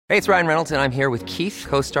Hey, it's Ryan Reynolds, and I'm here with Keith,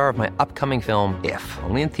 co-star of my upcoming film, If,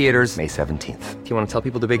 only in theaters May 17th. Do you want to tell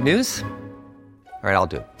people the big news? All right, I'll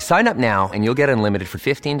do it. Sign up now and you'll get unlimited for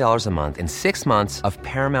 $15 a month and 6 months of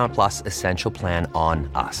Paramount Plus Essential Plan on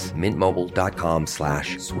us.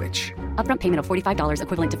 MintMobile.com/switch. Upfront payment of $45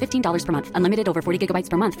 equivalent to $15 per month. Unlimited over 40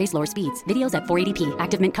 gigabytes per month. Face lower speeds. Videos at 480p.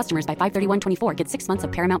 Active Mint customers by 531.24 get 6 months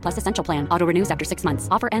of Paramount Plus Essential Plan. Auto renews after 6 months.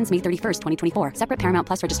 Offer ends May 31st, 2024. Separate Paramount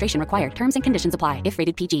Plus registration required. Terms and conditions apply if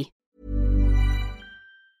rated PG.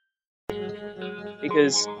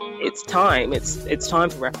 Because it's time. It's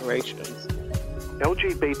time for reparations.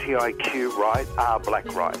 LGBTIQ rights are black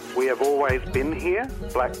rights. We have always been here,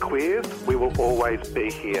 black queers, we will always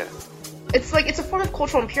be here. It's a form of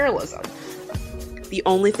cultural imperialism. The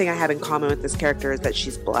only thing I have in common with this character is that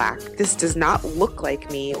she's black. This does not look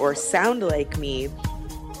like me or sound like me.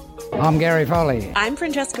 I'm Gary Foley. I'm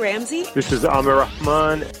Francesca Ramsey. This is Amir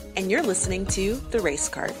Rahman. And you're listening to The Race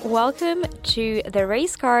Card. Welcome to The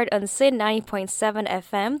Race Card on SYN 90.7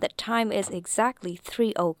 FM. The time is exactly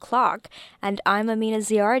 3 o'clock. And I'm Amina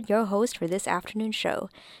Ziard, your host for this afternoon show.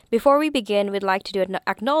 Before we begin, we'd like to do an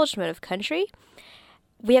acknowledgement of country.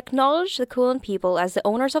 We acknowledge the Kulin people as the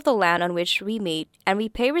owners of the land on which we meet, and we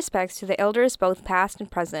pay respects to the elders both past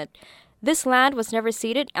and present. This land was never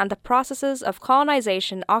ceded, and the processes of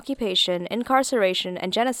colonization, occupation, incarceration,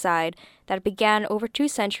 and genocide that began over 2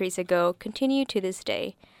 centuries ago continue to this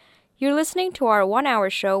day. You're listening to our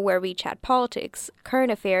 1-hour show where we chat politics,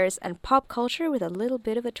 current affairs, and pop culture with a little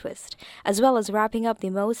bit of a twist, as well as wrapping up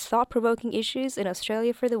the most thought-provoking issues in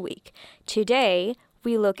Australia for the week. Today,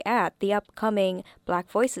 we look at the upcoming Black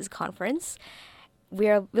Voices conference.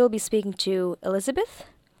 We'll be speaking to Elizabeth,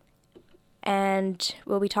 and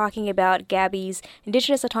we'll be talking about Gabby's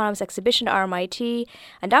Indigenous Autonomous Exhibition at RMIT,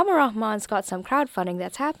 and Amir Rahman's got some crowdfunding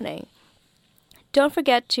that's happening. Don't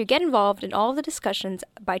forget to get involved in all of the discussions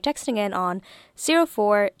by texting in on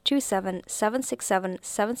 0427 767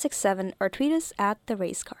 767 or tweet us at The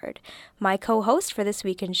Race Card. My co-host for this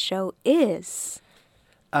weekend's show is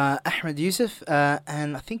Ahmed Yusuf,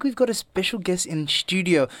 and I think we've got a special guest in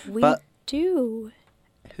studio. We do.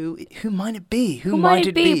 Who might it be? Who might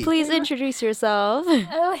it be? Please introduce yourself.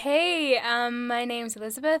 Oh, hey. My name's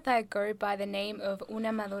Elizabeth. I go by the name of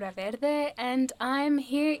Una Madura Verde, and I'm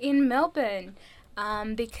here in Melbourne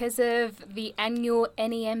because of the annual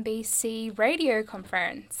NEMBC radio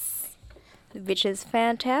conference. Which is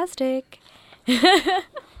fantastic.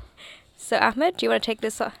 So, Ahmed, do you want to take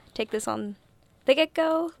this on the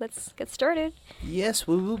get-go? Let's get started. Yes,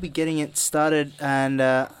 we will be getting it started, and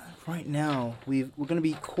right now, we're going to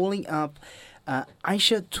be calling up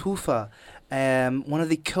Aisha Tufa, one of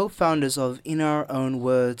the co-founders of In Our Own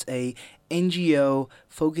Words, a NGO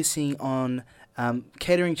focusing on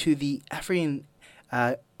catering to the African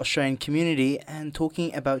Australian community and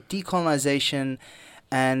talking about decolonization.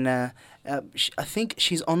 And I think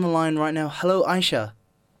she's on the line right now. Hello, Aisha.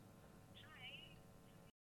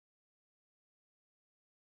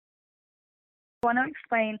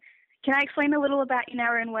 Can I explain a little about In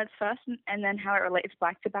Our Own Words first, and then how it relates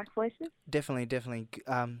back to Black Voices? Definitely.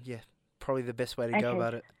 Yeah, probably the best way to go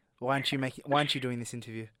about it. Why aren't you doing this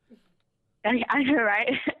interview? I know,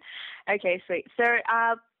 right? Okay, sweet. So,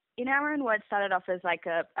 In Our Own Words started off as like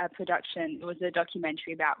a production. It was a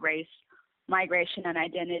documentary about race, migration, and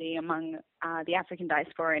identity among the African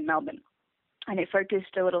diaspora in Melbourne, and it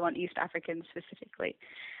focused a little on East Africans specifically.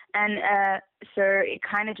 And so it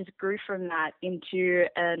kind of just grew from that into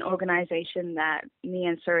an organization that me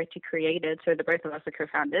and Surati created. So the both of us are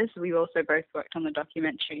co-founders. We also both worked on the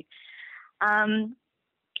documentary. And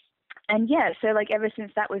yeah, so like ever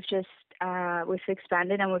since that, we've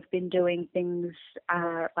expanded, and we've been doing things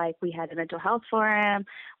like we had a mental health forum,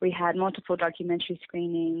 we had multiple documentary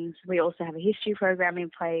screenings, we also have a history program in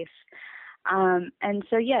place. And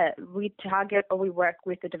so, yeah, we work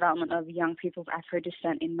with the development of young people's Afro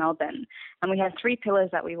descent in Melbourne. And we have 3 pillars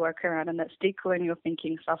that we work around, and that's decolonial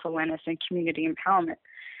thinking, self-awareness, and community empowerment.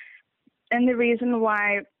 And the reason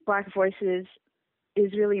why Black Voices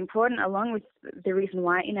is really important, along with the reason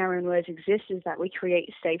why In Our Own Words exists, is that we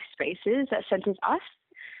create safe spaces that centers us.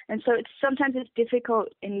 And so sometimes it's difficult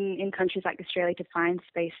in countries like Australia to find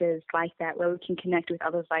spaces like that where we can connect with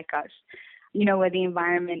others like us, you know, where the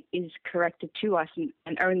environment is corrected to us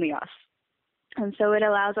and only us. And so it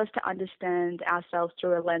allows us to understand ourselves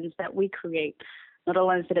through a lens that we create, not a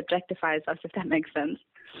lens that objectifies us, if that makes sense.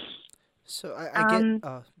 So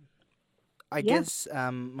I guess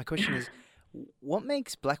my question is, What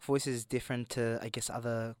makes Black Voices different to, I guess,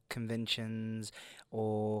 other conventions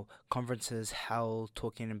or conferences held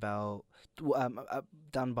talking about,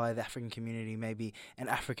 done by the African community, maybe an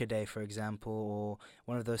Africa Day, for example, or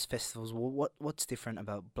one of those festivals? What's different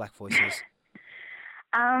about Black Voices?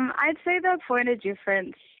 I'd say the point of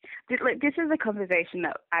difference, this is a conversation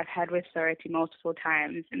that I've had with Sorority multiple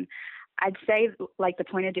times, and I'd say like the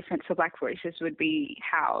point of difference for Black Voices would be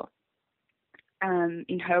how,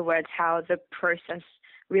 in her words, how the process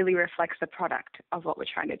really reflects the product of what we're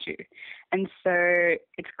trying to do. And so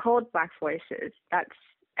it's called Black Voices.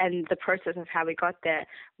 And the process of how we got there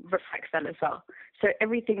reflects that as well. So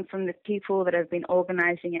everything from the people that have been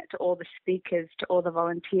organizing it to all the speakers, to all the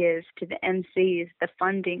volunteers, to the MCs, the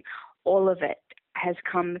funding, all of it has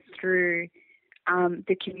come through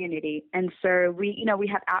the community. And so we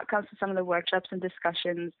have outcomes for some of the workshops and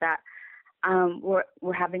discussions that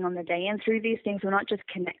we're having on the day. And through these things, we're not just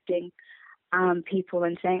connecting people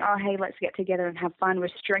and saying, oh, hey, let's get together and have fun. We're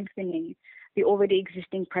strengthening the already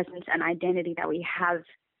existing presence and identity that we have,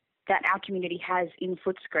 that our community has in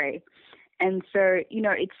Footscray. And so,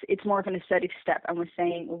 it's more of an assertive step, and we're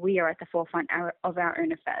saying we are at the forefront of our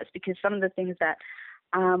own affairs, because some of the things that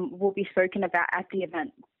will be spoken about at the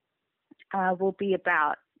event will be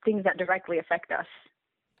about things that directly affect us.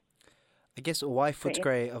 I guess why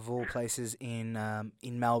Footscray of all places in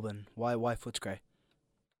Melbourne? Why Footscray?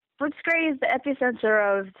 Footscray is the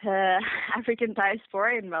epicenter of the African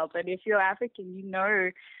diaspora in Melbourne. If you're African, you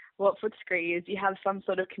know what Footscray is. You have some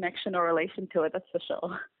sort of connection or relation to it, that's for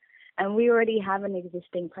sure. And we already have an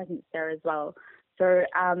existing presence there as well. So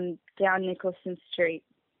down Nicholson Street,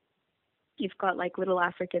 you've got like Little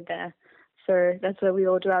Africa there. So that's where we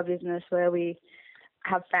all do our business, where we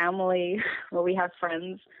have family, where we have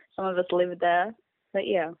friends. Some of us live there. But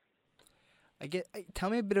yeah.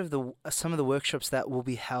 Tell me a bit of some of the workshops that will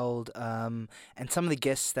be held, and some of the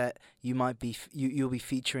guests that you'll be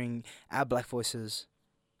featuring at Black Voices.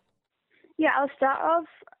 Yeah, I'll start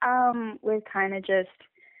off with kind of just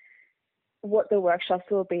what the workshops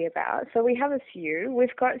will be about. So we have a few.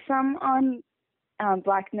 We've got some on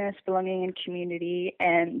Blackness, belonging, and community,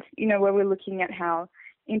 and where we're looking at how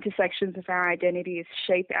intersections of our identities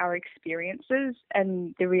shape our experiences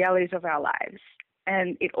and the realities of our lives.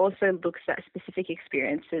 And it also looks at specific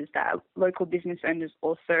experiences that local business owners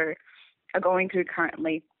also are going through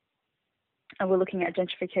currently. And we're looking at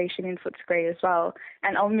gentrification in Footscray as well.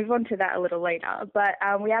 And I'll move on to that a little later. But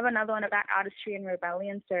we have another one about artistry and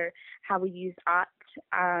rebellion, so how we use art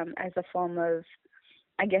as a form of,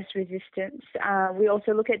 I guess, resistance. We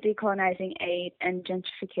also look at decolonizing aid and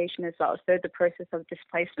gentrification as well, so the process of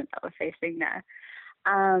displacement that we're facing there.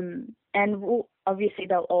 And obviously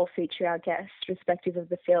they'll all feature our guests, respective of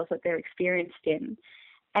the fields that they're experienced in.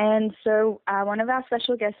 And so one of our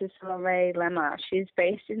special guests is Lorraine Lemma. She's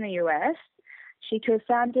based in the US. She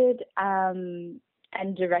co-founded and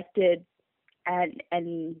directed and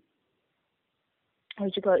what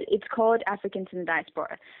do you call it? It's called Africans in the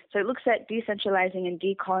Diaspora. So it looks at decentralizing and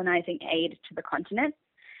decolonizing aid to the continent.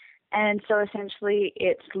 And so essentially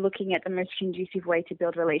it's looking at the most conducive way to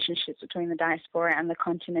build relationships between the diaspora and the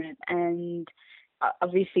continent. And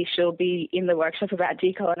obviously she'll be in the workshop about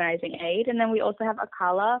decolonizing aid. And then we also have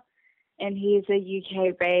Akala, and he's a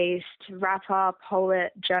UK-based rapper,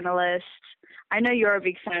 poet, journalist. I know you're a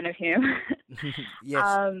big fan of him.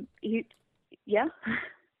 Yes.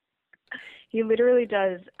 He literally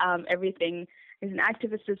does everything. He's an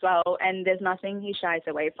activist as well, and there's nothing he shies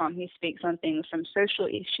away from. He speaks on things from social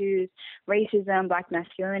issues, racism, Black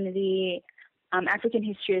masculinity, African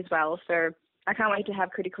history as well. So I can't wait to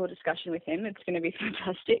have critical discussion with him. It's going to be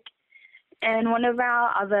fantastic. And one of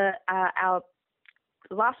our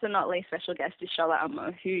last but not least special guest is Shola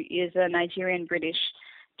Amo, who is a Nigerian-British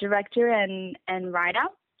director and writer.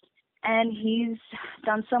 And he's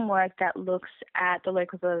done some work that looks at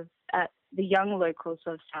the young locals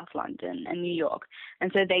of South London and New York.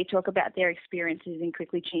 And so they talk about their experiences in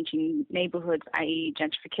quickly changing neighbourhoods, i.e.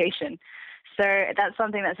 gentrification. So that's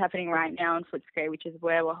something that's happening right now in Footscray, which is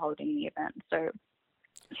where we're holding the event. So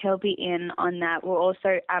he'll be in on that. We'll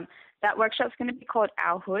also, that workshop's going to be called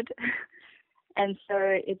Our Hood. And so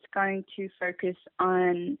it's going to focus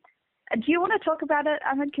on, do you want to talk about it,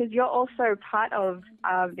 Ahmed? Because you're also part of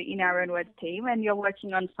the In Our Own Words team, and you're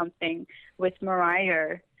working on something with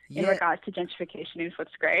Mariah in regards to gentrification in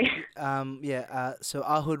Footscray. So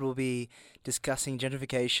Our Hood will be discussing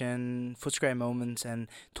gentrification, Footscray moments, and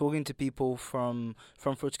talking to people from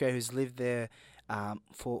Footscray who's lived there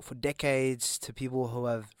for decades, to people who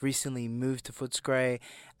have recently moved to Footscray,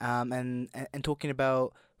 and talking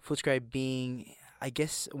about Footscray being, I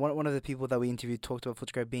guess, one of the people that we interviewed talked about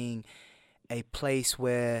Footscray being a place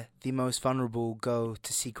where the most vulnerable go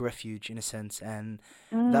to seek refuge, in a sense, and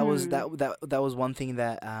that was one thing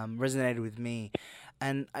that resonated with me.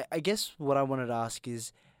 And I guess what I wanted to ask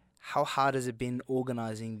is, how hard has it been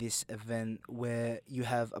organizing this event where you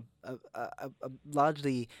have a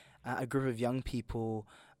largely a group of young people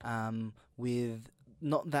with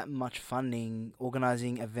not that much funding,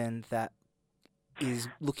 organizing an event that is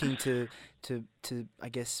looking to I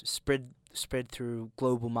guess spread through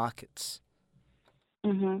global markets?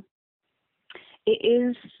 It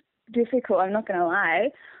is difficult, I'm not going to lie,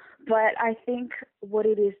 but I think what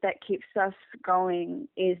it is that keeps us going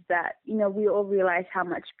is that, you know, we all realize how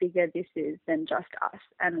much bigger this is than just us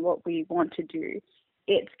and what we want to do.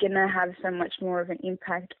 It's going to have so much more of an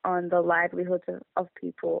impact on the livelihoods of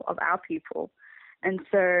people, of our people. And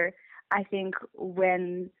so I think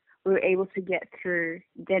when we're able to get through,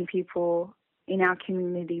 then people in our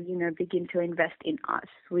community, you know, begin to invest in us,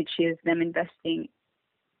 which is them investing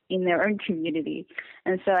in their own community.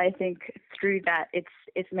 And so I think through that, it's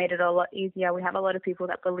made it a lot easier. We have a lot of people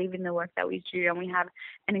that believe in the work that we do, and we have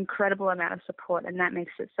an incredible amount of support, and that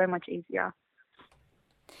makes it so much easier.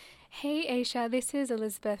 Hey Aisha, this is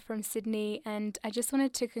Elizabeth from Sydney, and I just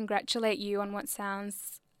wanted to congratulate you on what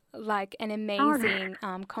sounds like an amazing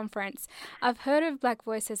conference. I've heard of Black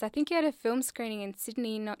Voices. I think you had a film screening in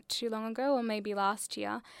Sydney not too long ago, or maybe last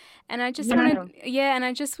year. And I just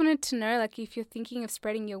wanted to know, like, if you're thinking of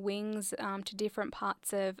spreading your wings to different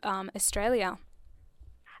parts of Australia.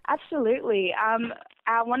 Absolutely.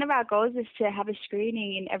 One of our goals is to have a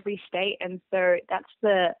screening in every state, and so that's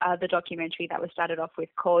the documentary that we started off with,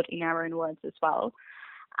 called In Our Own Words as well,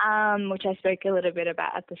 which I spoke a little bit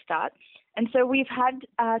about at the start. And so we've had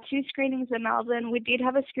 2 screenings in Melbourne. We did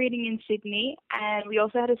have a screening in Sydney, and we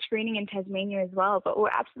also had a screening in Tasmania as well. But we're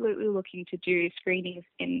absolutely looking to do screenings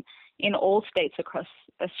in all states across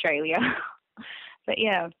Australia. But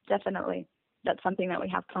yeah, definitely, that's something that we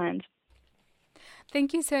have planned.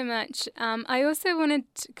 Thank you so much. I also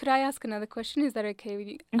could I ask another question? Is that okay with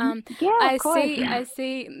you? Yeah, of course. I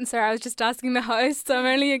see. Sorry, I was just asking the host. So I'm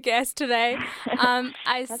only a guest today.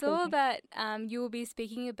 I saw that you will be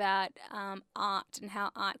speaking about art and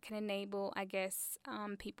how art can enable, I guess,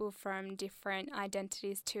 people from different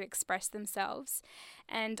identities to express themselves.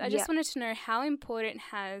 And I just wanted to know, how important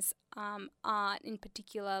has art in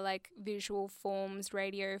particular, like visual forms,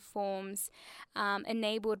 radio forms,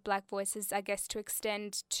 enabled Black voices, I guess, to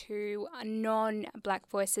extend to non-Black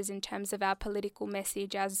voices in terms of our political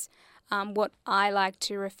message as what I like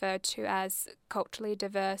to refer to as culturally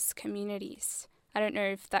diverse communities? I don't know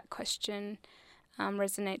if that question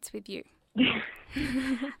resonates with you.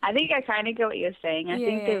 I think I kind of get what you're saying. I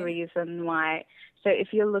think the reason why, so if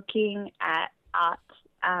you're looking at art,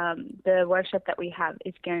 the workshop that we have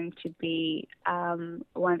is going to be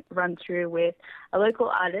run through with a local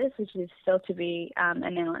artist, which is still to be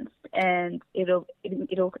announced, and it'll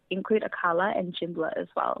include Akala and Jimbla as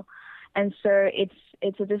well. And so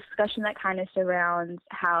it's a discussion that kind of surrounds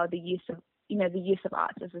how the use of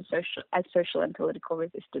arts as social and political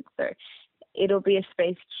resistance. So it'll be a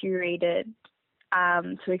space curated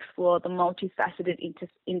to explore the multifaceted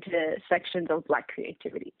intersections of Black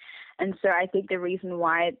creativity. And so I think the reason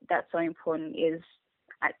why that's so important is,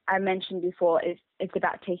 I mentioned before, it's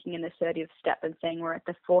about taking an assertive step and saying we're at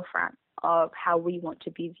the forefront of how we want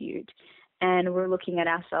to be viewed. And we're looking at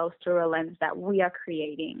ourselves through a lens that we are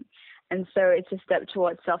creating. And so it's a step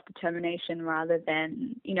towards self-determination rather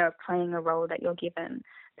than, you know, playing a role that you're given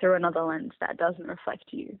through another lens that doesn't reflect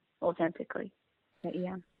you authentically. But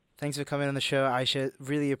yeah. Thanks for coming on the show, Aisha.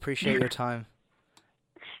 Really appreciate your time.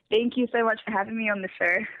 Thank you so much for having me on the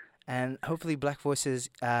show. And hopefully Black Voices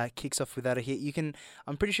kicks off without a hit.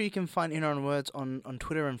 I'm pretty sure you can find In Our Own Words on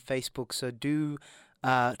Twitter and Facebook. So do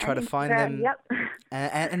try to find them. Yep.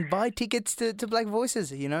 And buy tickets to Black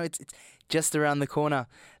Voices. You know, it's just around the corner.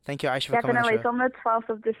 Thank you, Aisha, for coming on the show. Definitely. It's on the 12th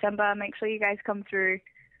of December. Make sure you guys come through.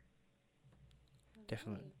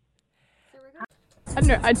 Definitely. I don't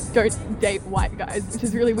know, I don't date white guys, which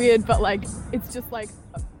is really weird, but like, it's just like,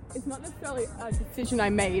 it's not necessarily a decision I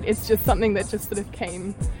made, it's just something that just sort of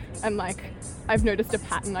came, and like, I've noticed a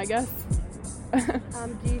pattern, I guess. Do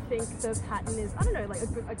you think the pattern is, I don't know, like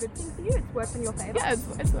a good thing for you? It's worked in your favour? Yeah,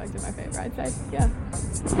 it's worked in my favour, I'd say, yeah.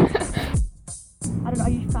 I don't know, are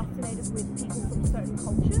you fascinated with people from certain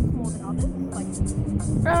cultures more than others?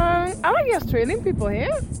 I like the Australian people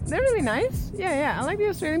here. They're really nice. Yeah, I like the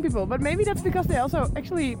Australian people. But maybe that's because they also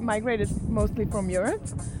actually migrated mostly from Europe.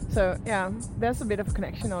 So yeah, there's a bit of a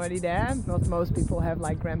connection already there. Most people have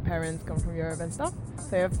like grandparents come from Europe and stuff.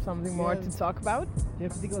 So you have something more to talk about. Do you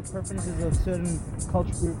have particular preferences of certain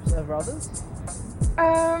culture groups over others?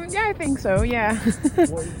 Yeah, I think so. Yeah.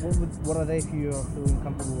 What are they if you are feeling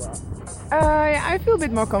comfortable around? I feel a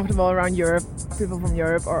bit more comfortable around Europe, people from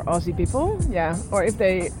Europe or Aussie people. Yeah, or if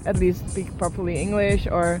they at least speak properly English,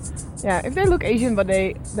 or yeah, if they look Asian but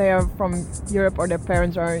they are from Europe or their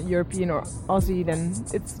parents are European or Aussie, then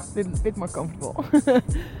it's a bit more comfortable. No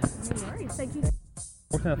worries. Thank you.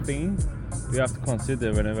 Important thing we have to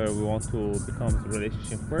consider whenever we want to become a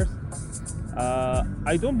relationship first.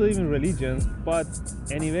 I don't believe in religions, but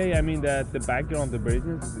anyway, I mean that the background of the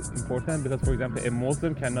religion is important because, for example, a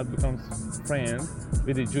Muslim cannot become friends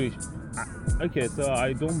with a Jewish. Okay, so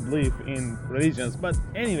I don't believe in religions, but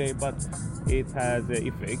anyway, but it has an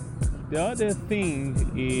effect. The other thing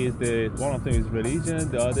is one of them is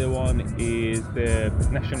religion, the other one is the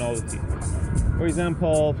nationality. For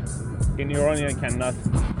example, in Iranian cannot.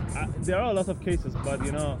 There are a lot of cases, but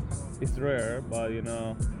it's rare. But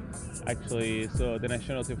actually, so the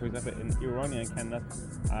nationality, for example, in Iranian cannot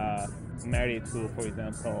marry to, for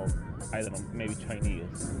example, I don't know, maybe Chinese.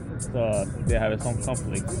 So they have some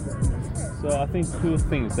conflict. So I think two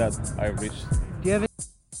things that I wish. Do you have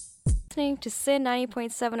Listening to Sin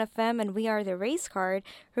 90.7 FM, and we are the Race Card.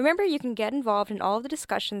 Remember, you can get involved in all of the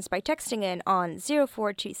discussions by texting in on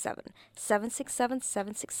 0427 767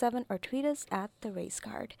 767 or tweet us at the Race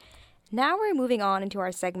Card. Now we're moving on into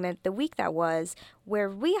our segment, The Week That Was, where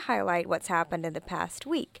we highlight what's happened in the past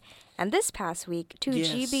week. And this past week, two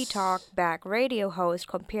GB Talk Back radio hosts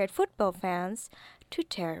compared football fans to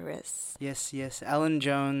terrorists. Yes. Alan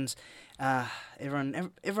Jones,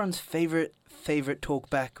 everyone's favorite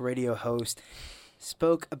talkback radio host,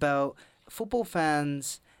 spoke about football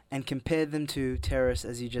fans and compared them to terrorists,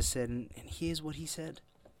 as you just said. And here's what he said.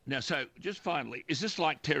 Now, so just finally, is this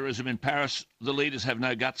like terrorism in Paris? The leaders have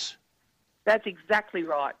no guts? That's exactly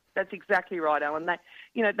right. Alan.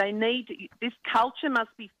 They need to, this culture must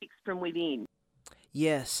be fixed from within.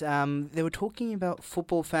 Yes, they were talking about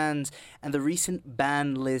football fans and the recent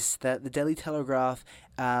ban list that the Daily Telegraph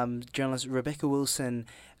journalist Rebecca Wilson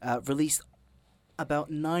released about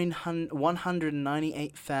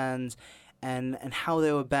 198 fans and how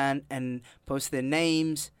they were banned, and posted their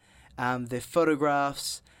names, their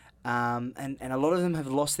photographs, and a lot of them have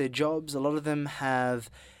lost their jobs. A lot of them have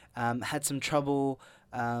had some trouble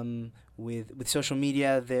with social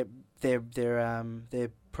media. Their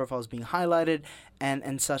profiles being highlighted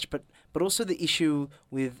and such, but also the issue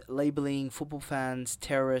with labeling football fans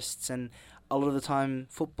terrorists, and a lot of the time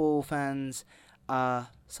football fans are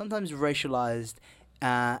sometimes racialized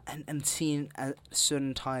and seen as a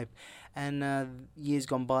certain type, and years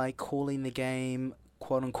gone by calling the game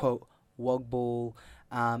quote unquote wogball,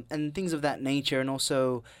 and things of that nature, and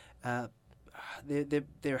also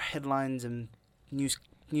their headlines and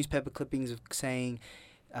newspaper clippings of saying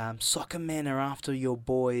soccer men are after your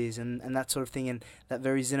boys and that sort of thing, and that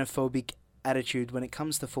very xenophobic attitude when it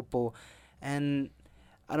comes to football. And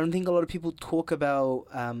I don't think a lot of people talk about,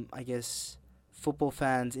 football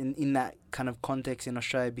fans in that kind of context in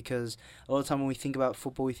Australia, because a lot of the time when we think about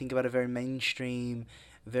football, we think about a very mainstream,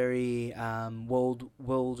 very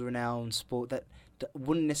world-renowned sport that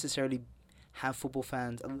wouldn't necessarily have football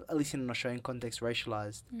fans, at least in an Australian context,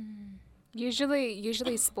 racialised.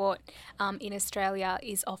 Usually sport in Australia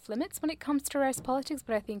is off limits when it comes to race politics,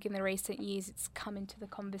 but I think in the recent years it's come into the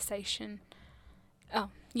conversation.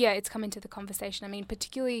 It's come into the conversation. I mean,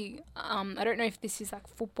 particularly, I don't know if this is like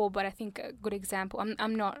football, but I think a good example.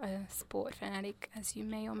 I'm not a sport fanatic, as you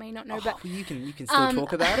may or may not know, but you can still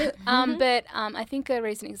talk about it. But I think a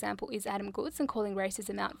recent example is Adam Goodes and calling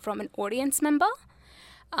racism out from an audience member.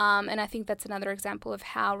 And I think that's another example of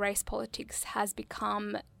how race politics has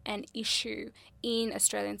become an issue in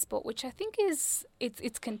Australian sport, which I think is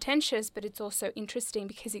it's contentious, but it's also interesting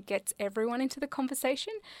because it gets everyone into the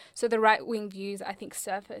conversation. So the right-wing views, I think,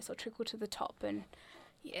 surface or trickle to the top, and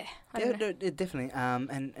I don't know. Definitely.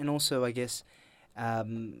 And also, I guess,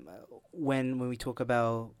 when we talk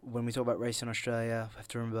about race in Australia, we have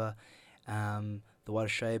to remember the White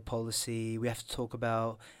Australia policy. We have to talk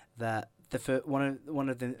about that. One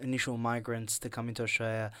of the initial migrants to come into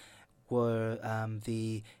Australia were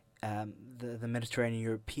the Mediterranean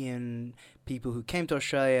European people who came to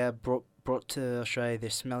Australia, brought to Australia their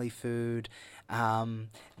smelly food,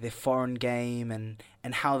 their foreign game,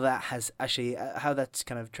 and how that has actually how that's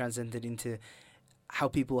kind of transcended into how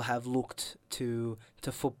people have looked to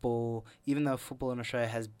football, even though football in Australia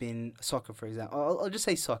has been soccer, for example. I'll just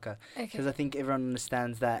say soccer, because I think everyone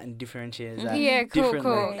understands that and differentiates that differently.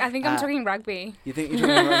 Cool. I think I'm talking rugby. You think you're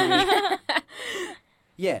talking rugby?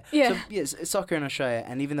 Yeah. So, yes, soccer in Australia,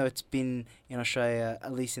 and even though it's been in Australia,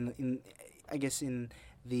 at least in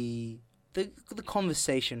the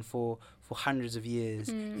conversation for for hundreds of years.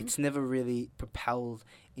 It's never really propelled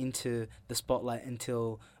into the spotlight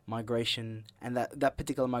until migration, and that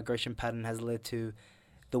particular migration pattern has led to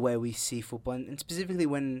the way we see football. And specifically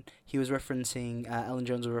when he was referencing, Alan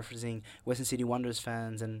Jones was referencing Western Sydney Wanderers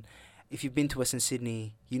fans, and if you've been to Western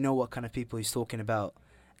Sydney, you know what kind of people he's talking about,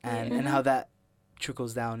 and how that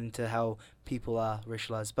trickles down into how people are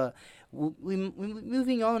racialized. But we're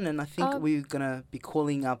moving on, and I think we're going to be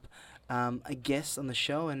calling up a guest on the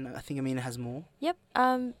show, and I think Amina has more. Yep.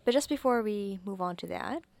 But just before we move on to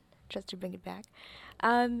that, just to bring it back,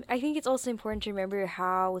 I think it's also important to remember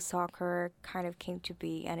how soccer kind of came to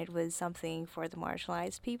be, and it was something for the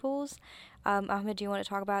marginalized peoples. Ahmed, do you want to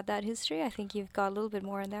talk about that history? I think you've got a little bit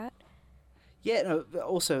more on that. Yeah, no,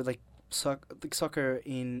 also, like, soccer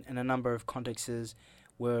in a number of contexts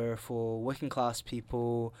were for working class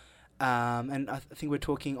people, and I think we're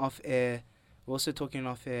talking off air. We're also talking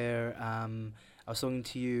off air. I was talking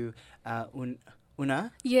to you,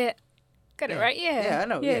 Una. Yeah. Got it right, yeah. Yeah, I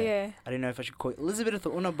know. Yeah. I don't know if I should call it Elizabeth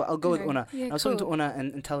or Una, but I'll go with Una. Yeah, I was talking to Una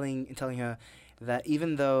and telling her that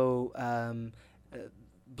even though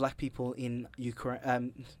black people in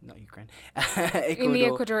Ukraine, not Ukraine, Ecuador, in the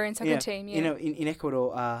Ecuadorian soccer team, you know, in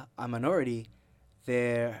Ecuador are a minority.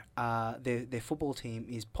 Their football team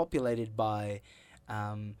is populated by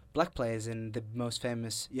black players, and the most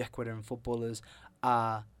famous Ecuadorian footballers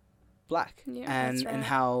are black, and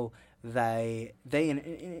how they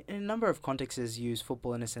in a number of contexts use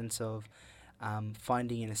football in a sense of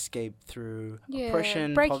finding an escape through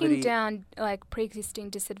oppression, breaking poverty. down like pre-existing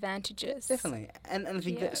disadvantages. Definitely, and I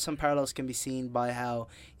think that some parallels can be seen by how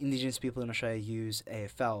Indigenous people in Australia use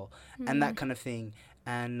AFL and that kind of thing,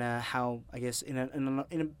 and how I guess in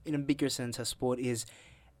a bigger sense, how sport is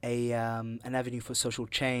an avenue for social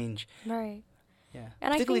change. Right. Yeah.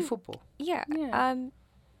 And particularly football. Yeah.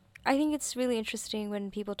 I think it's really interesting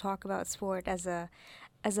when people talk about sport as a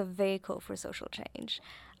vehicle for social change.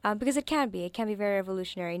 Because it can be very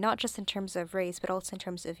revolutionary, not just in terms of race, but also in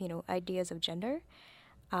terms of, ideas of gender,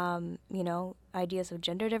 ideas of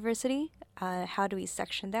gender diversity. How do we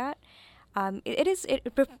section that?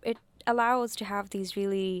 It allows to have these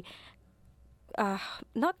really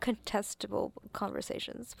not contestable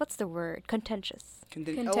conversations. What's the word? Contentious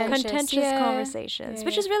conversations,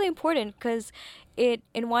 which is really important because it,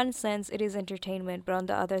 in one sense, it is entertainment, but on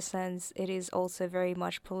the other sense, it is also very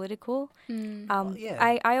much political.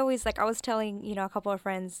 I always I was telling a couple of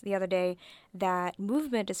friends the other day that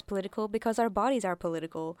movement is political because our bodies are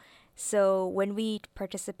political. So when we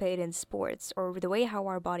participate in sports, or the way how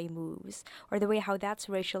our body moves, or the way how that's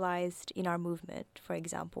racialized in our movement, for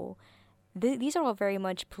example. These are all very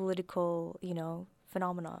much political,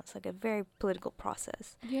 phenomena. It's like a very political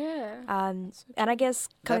process. Yeah. And I guess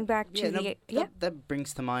coming back to that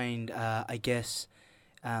brings to mind, I guess,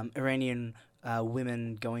 Iranian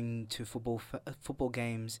women going to football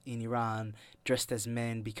games in Iran dressed as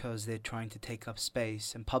men because they're trying to take up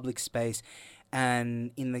space and public space,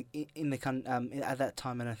 and at that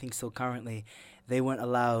time, and I think still currently, they weren't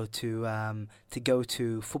allowed to go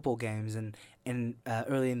to football games. And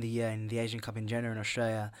early in the year, in the Asian Cup in Jeddah in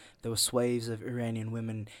Australia, there were swaves of Iranian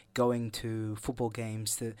women going to football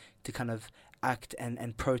games to kind of act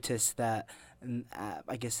and protest that, and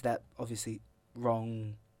I guess that obviously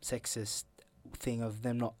wrong sexist thing of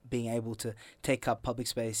them not being able to take up public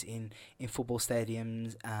space in football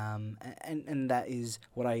stadiums, and that is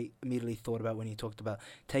what I immediately thought about when you talked about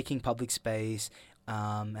taking public space,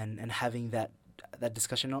 and having that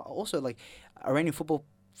discussion. Also, like, Iranian football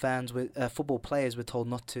players were told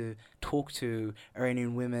not to talk to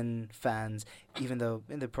Iranian women fans, even though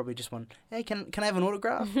they probably just want, hey, can I have an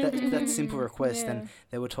autograph? That simple request, and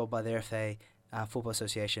they were told by the RFA Football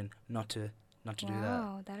Association not to do that.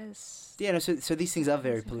 Wow, that is... Yeah, no, so these things are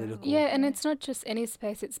very political. Yeah, and it's not just any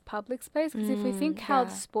space, it's public space, because if we think how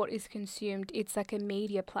sport is consumed, it's like a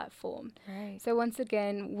media platform. Right. So once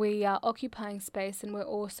again, we are occupying space, and we're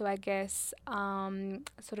also, I guess,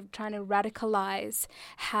 sort of trying to radicalize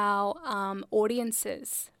how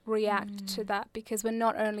audiences react to that, because we're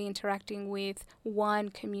not only interacting with one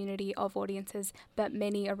community of audiences but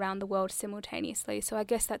many around the world simultaneously. So I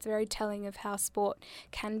guess that's very telling of how sport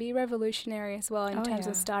can be revolutionary as well in terms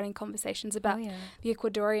of starting conversations about the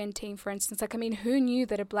Ecuadorian team, for instance. Like, I mean, who knew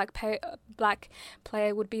that a black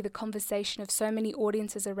player would be the conversation of so many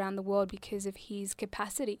audiences around the world because of his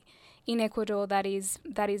capacity? In Ecuador, that is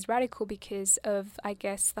radical because of, I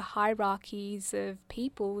guess, the hierarchies of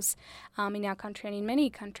peoples in our country and in many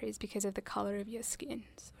countries because of the color of your skin.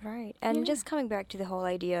 Right. And just coming back to the whole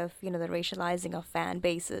idea of, the racializing of fan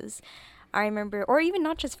bases, I remember, or even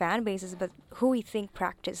not just fan bases, but who we think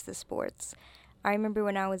practice the sports. I remember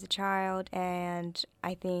when I was a child, and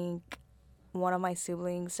I think one of my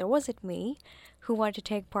siblings, or was it me, who wanted to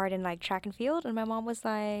take part in like track and field, and my mom was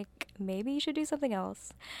like, maybe you should do something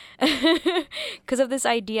else because of this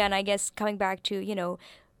idea. And I guess coming back to, you know,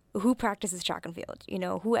 who practices track and field, you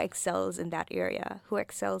know, who excels in that area, who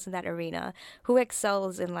excels in that arena, who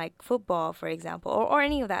excels in like football, for example, or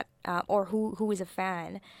any of that, or who is a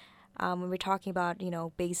fan. When we're talking about, you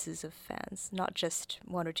know, bases of fans, not just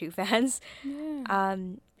one or two fans,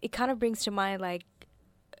 it kind of brings to mind like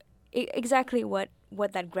exactly what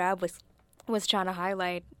that grab was trying to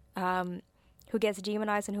highlight, who gets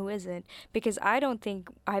demonized and who isn't. Because I don't think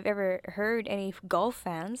I've ever heard any golf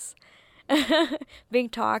fans being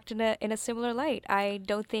talked in a similar light. I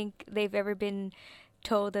don't think they've ever been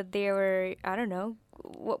told that they were, I don't know,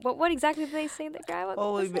 what exactly did they say in the grab?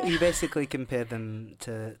 Oh, you basically compare them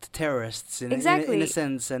to terrorists in a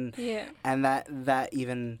sense, and that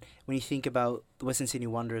even when you think about the Western Sydney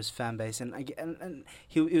Wanderers fan base, and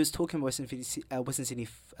he was talking about Western Sydney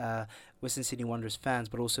Wanderers fans,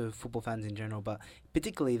 but also football fans in general, but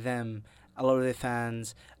particularly them. A lot of their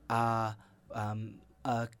fans are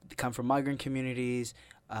come from migrant communities.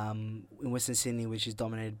 In Western Sydney, which is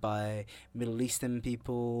dominated by Middle Eastern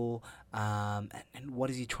people, and what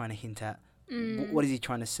is he trying to hint at? What is he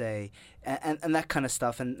trying to say? And that kind of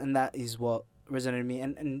stuff, and that is what resonated with me.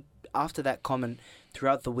 And after that comment,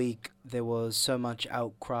 throughout the week, there was so much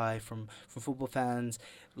outcry from football fans.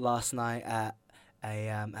 Last night at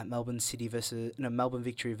Melbourne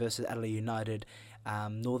Victory versus Adelaide United,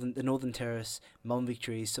 the Northern Terrace Melbourne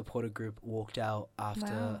Victory supporter group walked out after.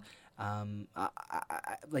 Wow.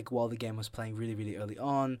 Like while the game was playing really, really early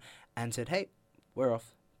on, and said, "Hey, we're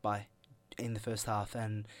off." Bye, in the first half,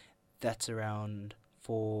 and that's around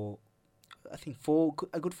a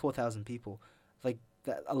good 4,000 people, like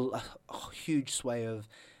that, a huge sway of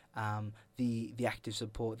the active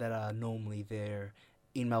support that are normally there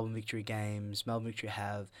in Melbourne Victory games. Melbourne Victory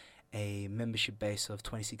have a membership base of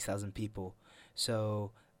 26,000 people,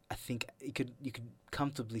 so I think you could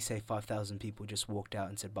comfortably say 5,000 people just walked out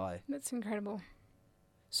and said bye. That's incredible.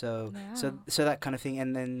 So Wow. so that kind of thing,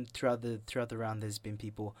 and then throughout the round, there's been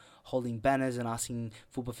people holding banners and asking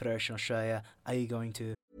Football Federation Australia, "Are you going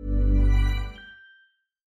to?"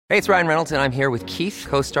 Hey, it's Ryan Reynolds, and I'm here with Keith,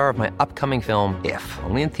 co-star of my upcoming film, If,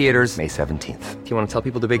 only in theaters May 17th. Do you want to tell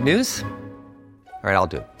people the big news? All right, I'll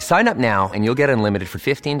do it. Sign up now and you'll get unlimited for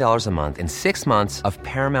 $15 a month and 6 months of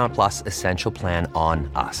Paramount Plus Essential Plan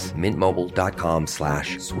on us.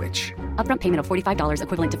 MintMobile.com/switch. Upfront payment of $45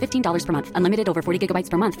 equivalent to $15 per month. Unlimited over 40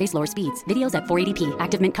 gigabytes per month. Face lower speeds. Videos at 480p.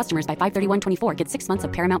 Active Mint customers by 531.24 get 6 months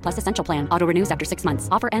of Paramount Plus Essential Plan. Auto renews after 6 months.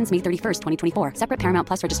 Offer ends May 31st, 2024. Separate Paramount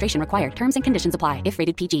Plus registration required. Terms and conditions apply if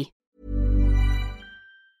rated PG.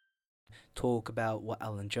 Talk about what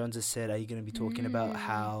Alan Jones has said? Are you going to be talking about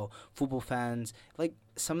how football fans, like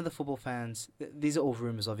some of the football fans, these are all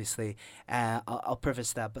rumours obviously, I'll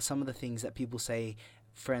preface that, but some of the things that people say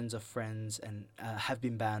friends of friends and have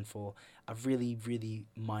been banned for are really, really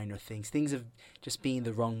minor things of just being in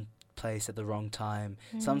the wrong place at the wrong time,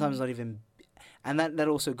 sometimes not even, and that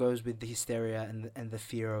also goes with the hysteria and the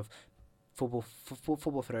fear of Football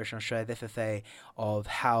Federation Australia, the FFA, of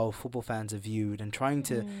how football fans are viewed, and trying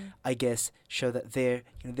to, I guess, show that they're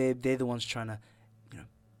the ones trying to,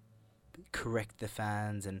 correct the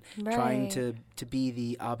fans and trying to be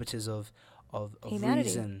the arbiters of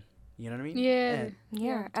reason. You know what I mean?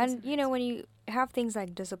 Yeah. And when you have things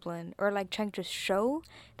like discipline or like trying to show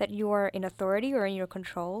that you are in authority or in your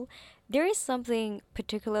control, there is something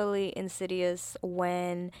particularly insidious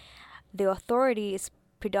when the authority is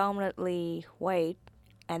predominantly white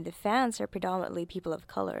and the fans are predominantly people of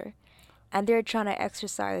color, and they're trying to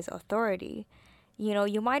exercise authority.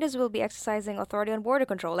 You might as well be exercising authority on border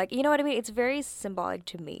control. Like, you know what I mean? It's very symbolic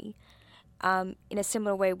to me, in a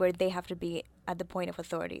similar way where they have to be at the point of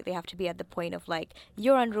authority. They have to be at the point of like,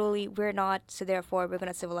 you're unruly, we're not, so therefore we're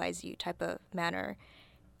going to civilize you type of manner.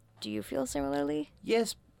 Do you feel similarly?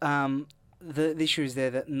 Yes. The issue is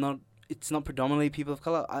there that it's not predominantly people of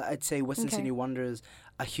colour. I'd say Western Sydney Wanderers,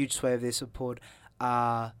 a huge sway of their support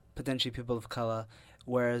are potentially people of colour,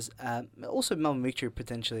 whereas also Melbourne Victory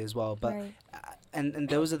potentially as well. But and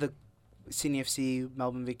those are the Sydney FC,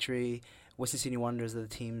 Melbourne Victory, Western Sydney Wanderers are the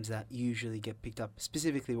teams that usually get picked up,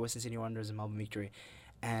 specifically Western Sydney Wanderers and Melbourne Victory.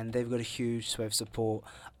 And they've got a huge sway of support.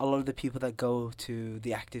 A lot of the people that go to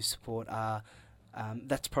the active support are,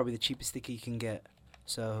 that's probably the cheapest ticket you can get.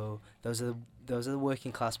 So those are the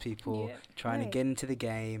working class people trying to get into the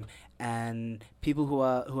game, and people who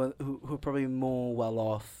are probably more well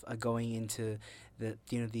off are going into the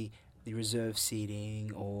reserve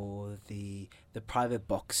seating or the private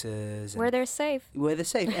boxes. Where they're safe. Where they're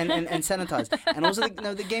safe and sanitized. And also,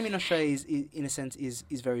 the game in Australia is in a sense,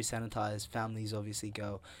 is very sanitized. Families obviously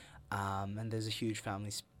go, and there's a huge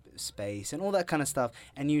family space and all that kind of stuff.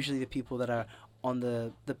 And usually the people that are on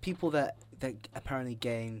the people that apparently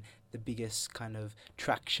gain the biggest kind of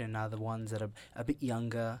traction are the ones that are a bit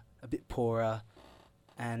younger, a bit poorer.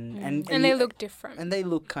 And they look different. And they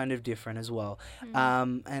look kind of different as well.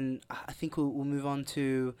 And I think we'll move on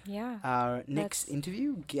to our next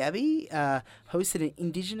interview. Gabby hosted an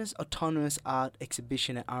Indigenous Autonomous Art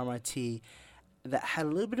exhibition at RMIT that had a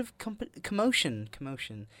little bit of commotion.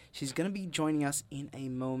 She's going to be joining us in a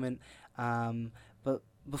moment. But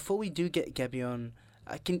before we do get Gabby on,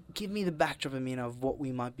 can give me the backdrop, Amina, of what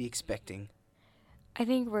we might be expecting. I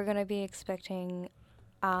think we're going to be expecting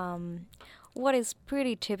what is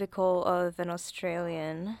pretty typical of an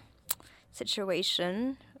Australian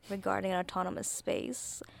situation regarding an autonomous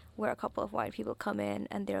space, where a couple of white people come in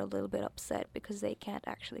and they're a little bit upset because they can't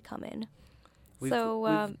actually come in.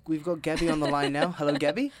 We've got Gabby on the line now. Hello,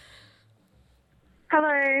 Gabby.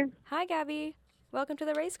 Hello. Hi, Gabby. Welcome to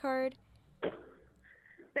the Race Card.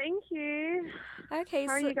 Thank you. Okay,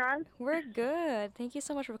 how are you guys? We're good. Thank you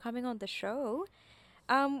so much for coming on the show.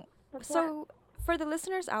 For the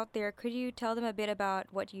listeners out there, could you tell them a bit about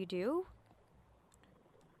what you do?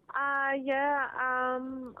 I'm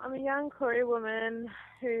a young Koori woman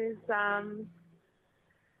who's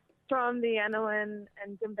from the Anouan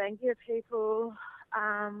and Gumbaynggirr people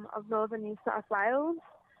of northern New South Wales.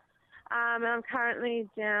 And I'm currently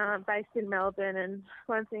based in Melbourne, and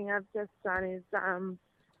one thing I've just done is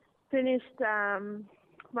finished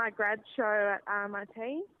my grad show at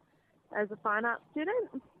RMIT as a fine art student.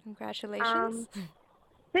 Congratulations.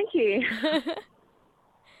 Thank you.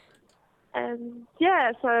 And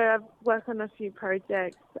so I've worked on a few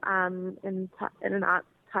projects in an art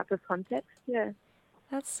type of context. Yeah.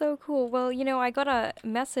 That's so cool. Well, I got a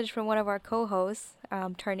message from one of our co-hosts,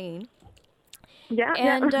 Tarneen. Yeah.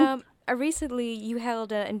 And recently you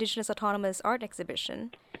held an Indigenous Autonomous Art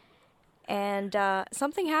exhibition. And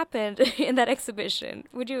something happened in that exhibition.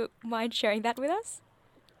 Would you mind sharing that with us?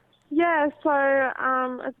 Yeah, so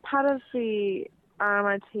as part of the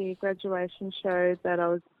RMIT graduation show that I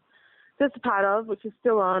was just a part of, which is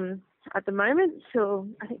still on at the moment till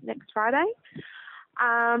I think next Friday,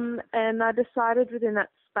 and I decided within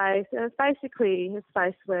that space, and it's basically a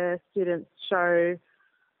space where students show,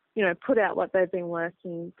 put out what they've been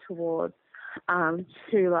working towards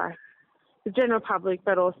to like the general public,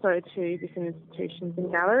 but also to different institutions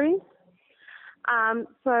and galleries.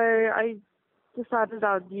 So I decided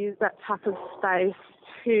I'd use that type of space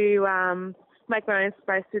to make my own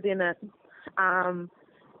space within it, and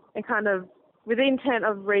kind of with the intent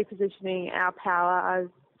of repositioning our power as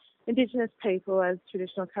Indigenous people, as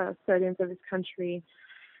traditional custodians of this country.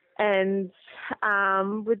 And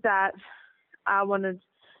with that, I wanted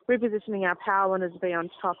repositioning our power, wanted to be on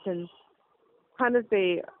top and kind of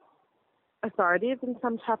be authoritative in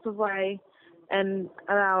some type of way and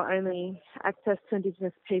allow only access to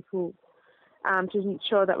Indigenous people, to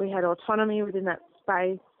ensure that we had autonomy within that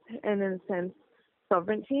space and, in a sense,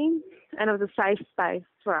 sovereignty. And it was a safe space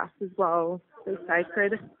for us as well, it was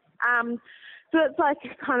sacred. So it's like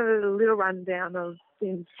kind of a little rundown of the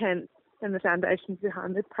intent and the foundations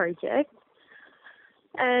behind the project.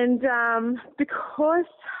 And because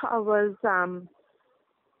I was kind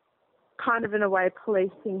of in a way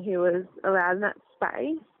policing who was allowed in that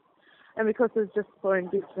space, and because it was just for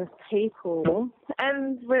Indigenous people,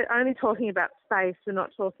 and we're only talking about space, we're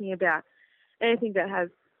not talking about anything that has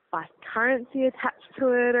like currency attached to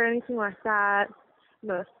it or anything like that,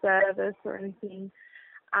 not a service or anything.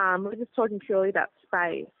 We're just talking purely about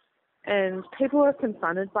space. And people were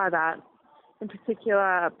confronted by that, in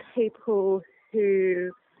particular people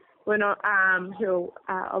who were not, who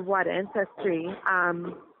are of white ancestry.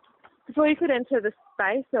 Before you could enter the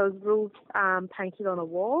space, there was rules painted on a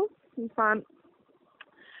wall in front.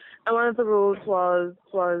 And one of the rules was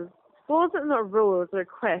well, it wasn't a rule, it was a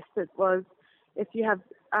request. It was, if you have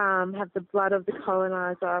the blood of the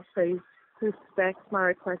coloniser, please respect my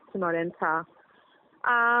request to not enter.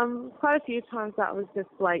 Quite a few times that was just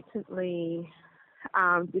blatantly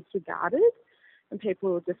disregarded, and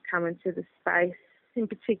people would just come into the space, in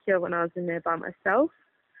particular when I was in there by myself.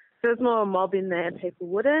 There was more a mob in there, people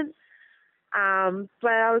wouldn't.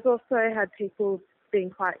 But I was also had people being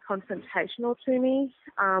quite confrontational to me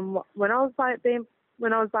when I was by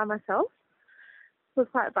myself. I was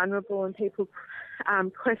quite vulnerable, and people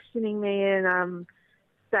questioning me and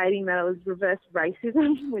stating that it was reverse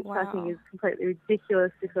racism, which I think is completely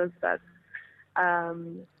ridiculous, because that's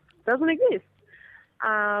doesn't exist.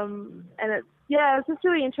 And it's just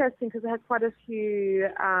really interesting because I had quite a few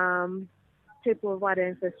people of white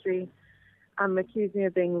ancestry accused me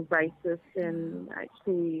of being racist, and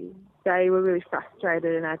actually they were really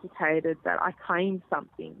frustrated and agitated that I claimed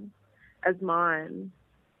something as mine.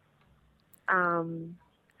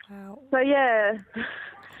 Wow. So yeah,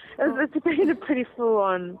 it's been a pretty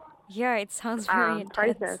full-on it sounds very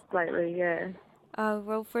intense. process lately. Yeah.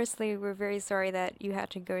 Well, firstly, we're very sorry that you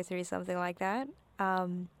had to go through something like that,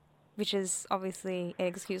 which is obviously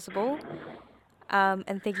inexcusable.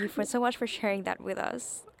 And thank you so much for sharing that with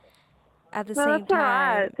us. At the same That's all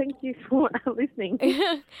time, right. Thank you for listening.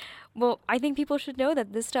 well, I think people should know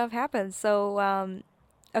that this stuff happens. So,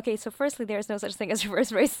 okay, so firstly, there's no such thing as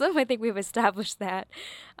reverse racism. I think we've established that.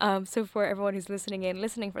 So for everyone who's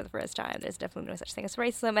listening for the first time, there's definitely no such thing as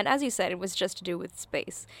racism. And as you said, it was just to do with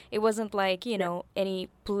space. It wasn't like, any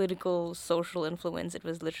political, social influence. It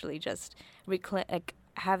was literally just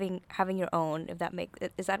having your own, if that makes...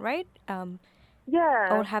 Is that right?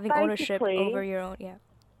 Having ownership over your own,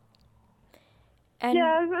 And,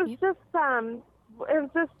 it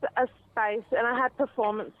was just a space, and I had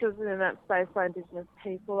performances in that space by Indigenous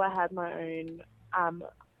people. I had my own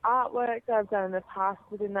artwork that I've done in the past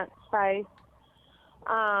within that space.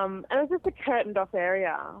 And it was just a curtained off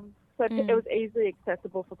area. So it was easily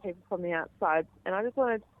accessible for people from the outside. And I just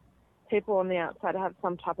wanted people on the outside to have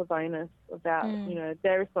some type of onus about,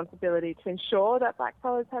 their responsibility to ensure that black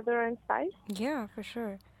fellas have their own space. Yeah, for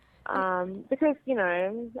sure. Because,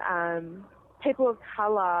 people of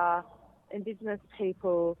colour, Indigenous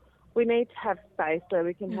people, we need to have space where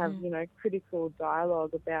we can have, critical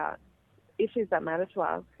dialogue about issues that matter to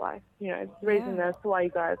us. Like, the reason as to why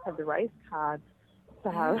you guys have the race card,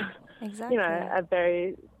 to have, a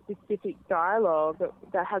very specific dialogue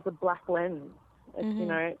that has a black lens. It's,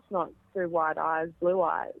 it's not through white eyes, blue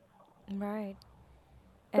eyes. Right.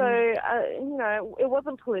 So, it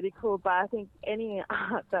wasn't political, but I think any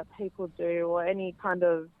art that people do or any kind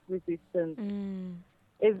of resistance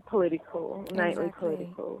is political, innately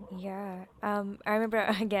political. Yeah. I remember,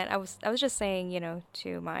 again, I was just saying,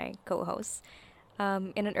 to my co-hosts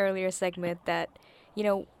in an earlier segment that,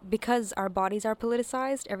 because our bodies are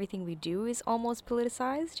politicized, everything we do is almost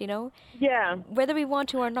politicized, Yeah. Whether we want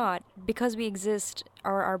to or not, because we exist,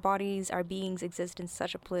 our bodies, our beings exist in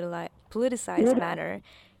such a politicized manner,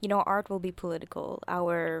 art will be political.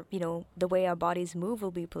 Our, the way our bodies move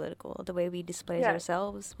will be political. The way we display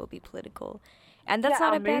ourselves will be political. And that's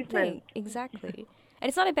not a bad thing. Exactly. And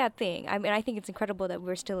it's not a bad thing. I mean, I think it's incredible that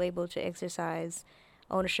we're still able to exercise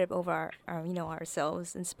ownership over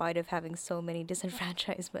ourselves in spite of having so many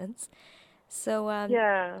disenfranchisements. So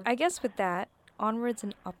I guess with that, onwards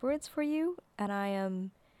and upwards for you, and I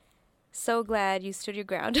am so glad you stood your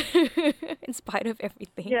ground in spite of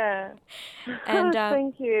everything. Yeah. And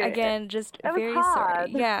thank you. Again, just it very was sorry.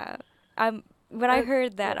 hard. Yeah. When I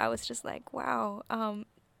heard that, I was just like, wow,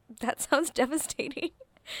 that sounds devastating.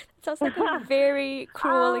 It sounds like a very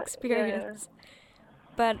cruel experience. Yeah.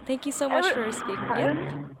 But thank you so much for speaking.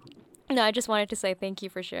 Yeah. No, I just wanted to say thank you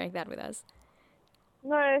for sharing that with us.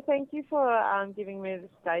 No, thank you for giving me the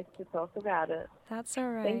space to talk about it. That's all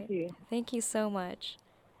right. Thank you. Thank you so much.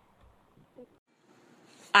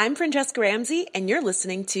 I'm Francesca Ramsey, and you're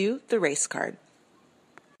listening to The Race Card.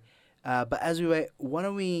 But as we wait, why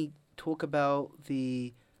don't we talk about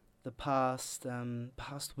the past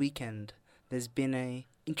weekend? There's been a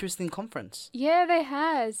interesting conference. Yeah, there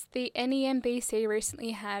has. The NEMBC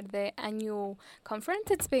recently had their annual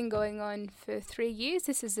conference. It's been going on for 3 years.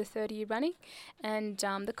 This is the third year running. And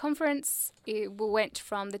the conference went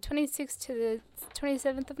from the 26th to the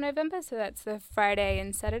 27th of November, so that's the Friday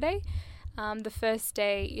and Saturday. The first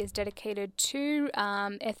day is dedicated to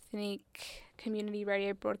ethnic community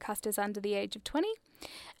radio broadcasters under the age of 20.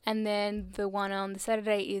 And then the one on the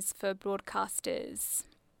Saturday is for broadcasters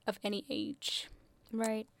of any age.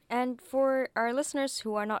 Right. And for our listeners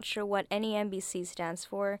who are not sure what NEMBC stands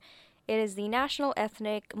for, it is the National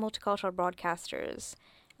Ethnic Multicultural Broadcasters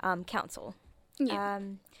Council,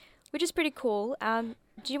 which is pretty cool.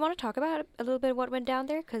 Do you want to talk about a little bit what went down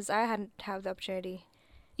there? Because I hadn't had the opportunity.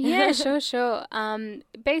 Yeah, sure.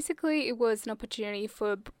 Basically, it was an opportunity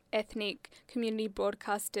for ethnic community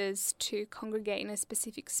broadcasters to congregate in a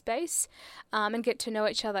specific space and get to know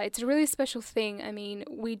each other. It's a really special thing. I mean,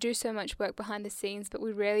 we do so much work behind the scenes, but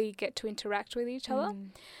we rarely get to interact with each other.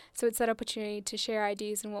 So it's that opportunity to share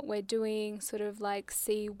ideas on what we're doing, sort of like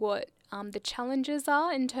see what the challenges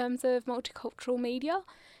are in terms of multicultural media,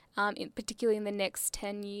 particularly in the next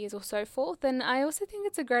 10 years or so forth. And I also think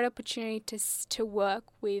it's a great opportunity to work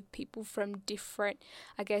with people from different,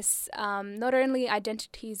 I guess, not only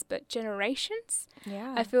identities but generations.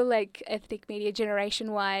 Yeah. I feel like ethnic media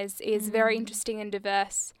generation-wise is very interesting and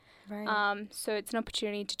diverse. Right. So it's an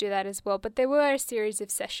opportunity to do that as well. But there were a series of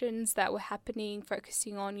sessions that were happening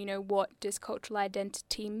focusing on, what does cultural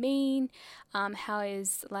identity mean? How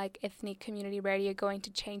is like ethnic community radio going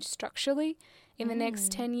to change structurally in the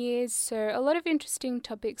next 10 years? So a lot of interesting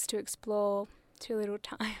topics to explore, too little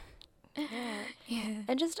time. Yeah.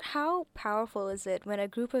 And just how powerful is it when a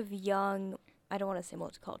group of young, I don't want to say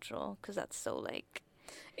multicultural because that's so like...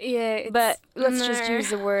 Yeah, but let's just use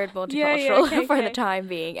the word multicultural for the time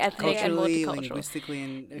being. Ethnic Culturally, and multicultural. linguistically,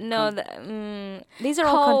 and No, these are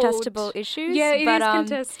all contestable issues. Yeah, it but,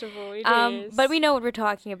 is contestable. It is. But we know what we're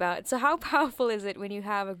talking about. So how powerful is it when you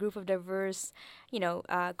have a group of diverse,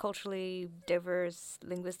 culturally diverse,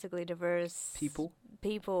 linguistically diverse people?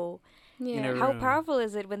 Yeah. How powerful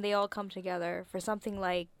is it when they all come together for something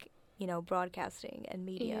like broadcasting and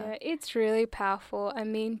media? Yeah, it's really powerful. I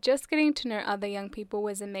mean, just getting to know other young people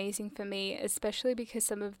was amazing for me, especially because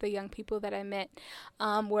some of the young people that I met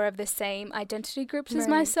were of the same identity groups as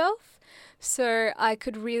myself. So I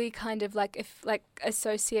could really kind of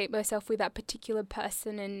associate myself with that particular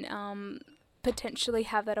person and potentially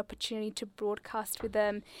have that opportunity to broadcast with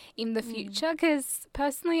them in the future, because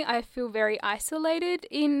personally I feel very isolated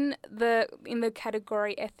in the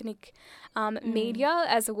category ethnic media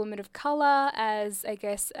as a woman of color, as I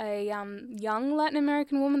guess a young Latin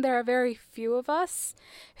American woman. There are very few of us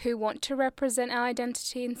who want to represent our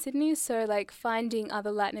identity in Sydney, so like finding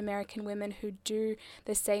other Latin American women who do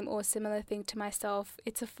the same or similar thing to myself,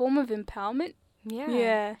 it's a form of empowerment.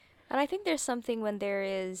 Yeah. And I think there's something when there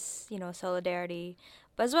is, solidarity,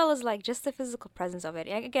 but as well as like just the physical presence of it.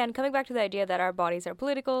 And again, coming back to the idea that our bodies are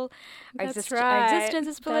political, our existence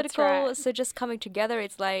is political. Right. So just coming together,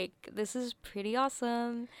 it's like, this is pretty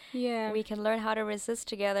awesome. Yeah. We can learn how to resist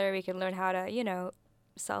together. We can learn how to,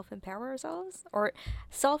 self-empower ourselves or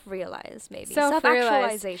self-realize maybe.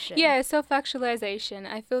 Self-actualization. Yeah, self-actualization.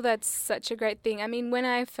 I feel that's such a great thing. I mean, when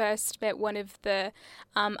I first met one of the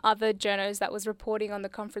other journos that was reporting on the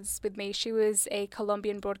conference with me, she was a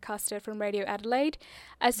Colombian broadcaster from Radio Adelaide.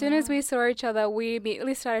 As soon as we saw each other, we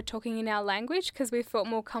immediately started talking in our language because we felt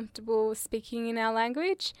more comfortable speaking in our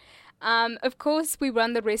language. Of course, we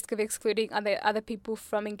run the risk of excluding other people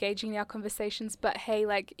from engaging in our conversations, but hey,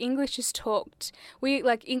 like English is talked.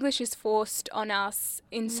 English is forced on us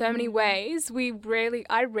in so many ways.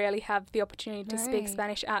 I rarely have the opportunity to speak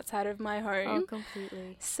Spanish outside of my home. Oh,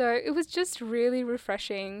 completely. So it was just really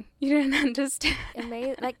refreshing. You don't understand.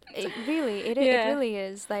 It really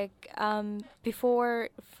is. Like, before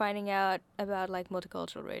finding out about like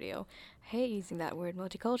multicultural radio, I hate using that word,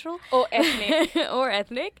 multicultural. Or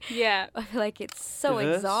ethnic. Yeah. I feel like it's so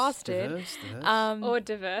exhausted. Diverse. Or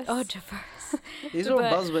diverse. These are all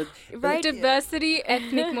buzzwords. Right? Diversity,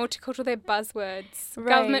 ethnic, multicultural, they're buzzwords. Right.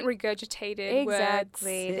 Government regurgitated words.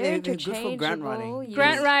 Exactly. They're interchangeable. Good for grant writing.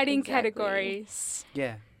 Grant writing categories.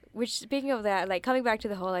 Yeah. Which, speaking of that, like coming back to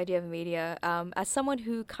the whole idea of media, as someone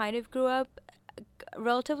who kind of grew up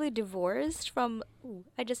relatively divorced from... Ooh,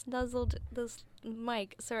 I just nuzzled this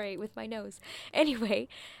mic, sorry, with my nose. Anyway,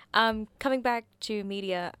 coming back to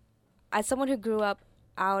media, as someone who grew up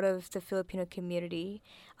out of the Filipino community,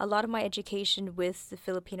 a lot of my education with the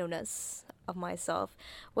Filipino-ness of myself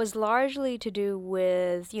was largely to do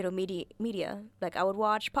with, media. Like I would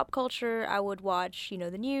watch pop culture, I would watch,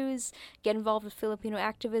 the news, get involved with Filipino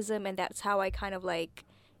activism, and that's how I kind of like,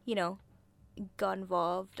 got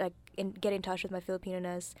involved, like get in touch with my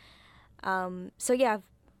Filipino-ness. So yeah,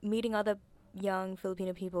 meeting other young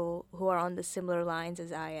Filipino people who are on the similar lines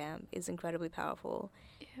as I am is incredibly powerful.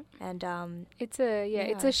 Yeah. And it's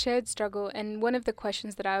a shared struggle. And one of the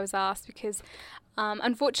questions that I was asked, because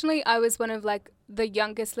unfortunately I was one of like the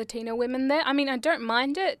youngest Latino women there. I mean, I don't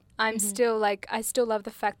mind it. I still love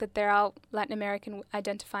the fact that there are Latin American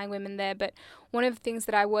identifying women there. But one of the things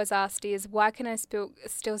that I was asked is, why can I still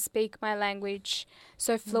speak my language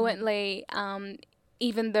so fluently,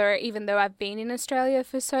 even though I've been in Australia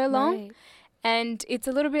for so long? Right. And it's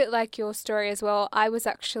a little bit like your story as well. I was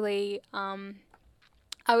actually sort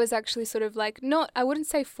of like, I wouldn't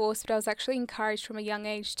say forced, but I was actually encouraged from a young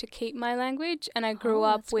age to keep my language. And I grew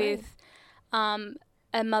up with a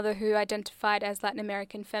mother who identified as Latin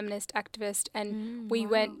American feminist activist. And we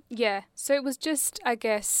went, so it was just, I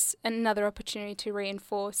guess, another opportunity to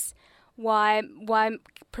reinforce why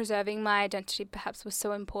preserving my identity perhaps was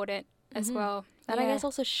so important as well. And I guess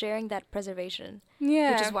also sharing that preservation.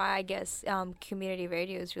 Yeah. Which is why I guess community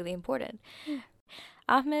radio is really important.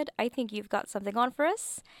 Ahmed, I think you've got something on for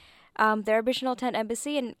us. The Aboriginal Tent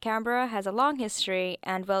Embassy in Canberra has a long history,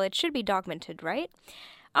 and, well, it should be documented, right?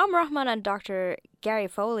 Rahman and Dr. Gary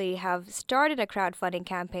Foley have started a crowdfunding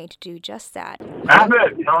campaign to do just that.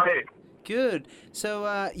 Ahmed, how are you? Good.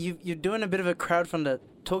 So you're doing a bit of a crowdfunder.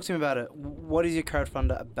 Talk to me about it. What is your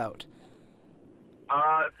crowdfunder about?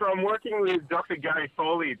 So I'm working with Dr. Gary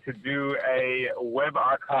Foley to do a web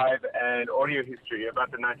archive and audio history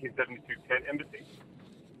about the 1972 Tent Embassy.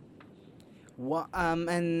 What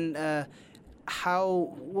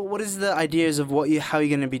what is the ideas of how you're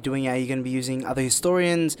going to be doing it? Are you going to be using other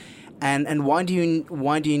historians, and why do you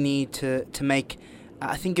need to make?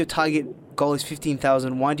 I think your target goal is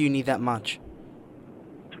 15,000. Why do you need that much?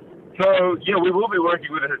 So yeah, we will be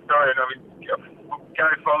working with a historian. I mean,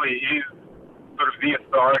 Gary Foley is sort of the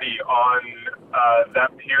authority on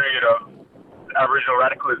that period of Aboriginal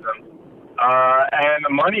radicalism, and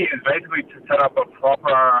the money is basically to set up a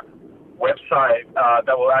proper website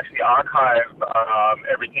that will actually archive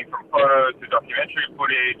everything from photos to documentary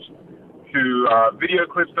footage to video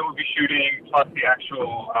clips that we'll be shooting, plus the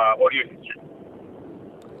actual audio history.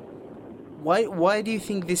 Why do you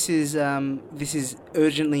think this is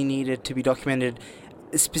urgently needed to be documented,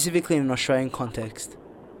 specifically in an Australian context?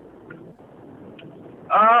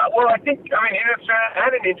 Well, I think, in Australia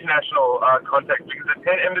and in international context, because the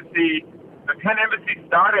Tent Embassy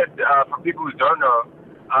started, for people who don't know,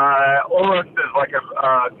 almost as like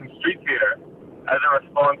some street theatre, as a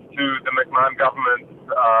response to the McMahon government's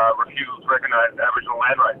refusal to recognise Aboriginal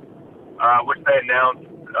land rights, which they announced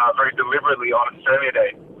very deliberately on Australia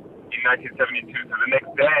Day in 1972. So the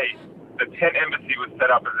next day, the Tent Embassy was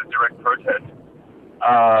set up as a direct protest,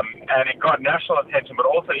 and it got national attention, but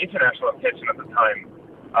also international attention at the time,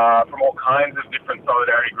 from all kinds of different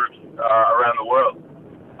solidarity groups around the world.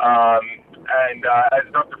 And as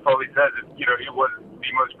Dr. Foley says, it was the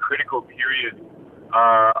most critical period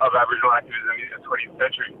of Aboriginal activism in the 20th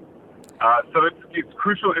century. So it's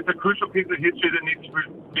crucial. It's a crucial piece of history that needs to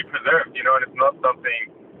be preserved, and it's not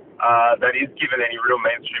something that is given any real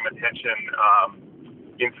mainstream attention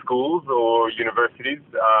in schools or universities,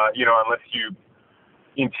 unless you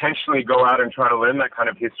intentionally go out and try to learn that kind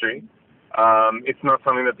of history. It's not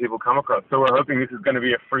something that people come across. So we're hoping this is going to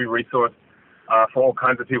be a free resource for all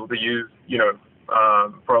kinds of people to use,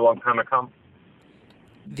 for a long time to come.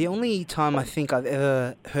 The only time I think I've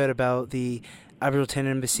ever heard about the Aboriginal Tent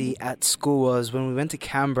Embassy at school was when we went to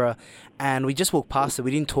Canberra and we just walked past it.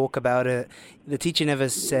 We didn't talk about it. The teacher never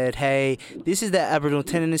said, hey, this is the Aboriginal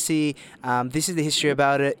Tent Embassy, this is the history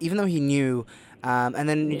about it, even though he knew. And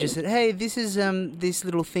then he just said, hey, this is this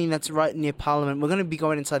little thing that's right near Parliament. We're going to be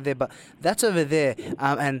going inside there, but that's over there.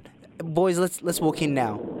 And boys, let's walk in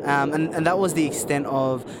now. And that was the extent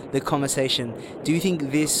of the conversation. Do you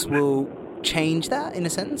think this will change that in a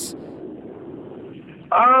sense?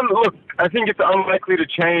 Look, I think it's unlikely to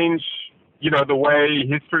change, the way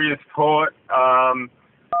history is taught.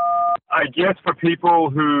 I guess for people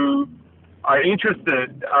who are interested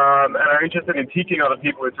and are interested in teaching other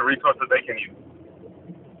people, it's a resource that they can use.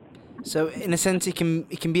 So, in a sense, it can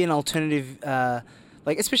be an alternative.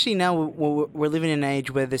 Especially now we're living in an age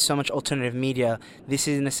where there's so much alternative media. This,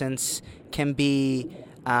 in a sense, can be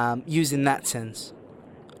used in that sense.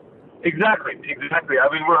 Exactly. I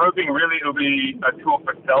mean, we're hoping really it'll be a tool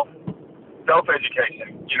for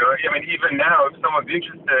self-education. Even now, if someone's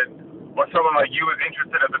interested, or someone like you was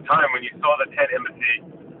interested at the time when you saw the Tent Embassy,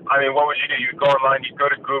 what would you do? You'd go online, you'd go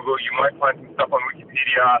to Google, you might find some stuff on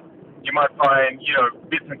Wikipedia, you might find,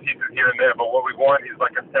 bits and pieces here and there, but what we want is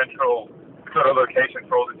like a central sort of location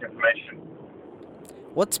for all this information.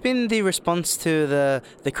 What's been the response to the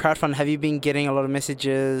crowdfund? Have you been getting a lot of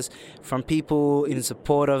messages from people in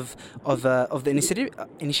support of the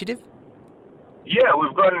initiative? Yeah,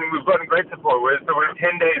 we've gotten great support. We're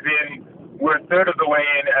 10 days in, we're a third of the way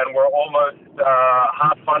in, and we're almost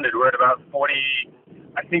half funded. We're at about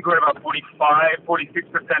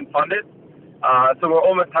 46% funded. So we're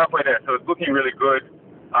almost halfway there. So it's looking really good.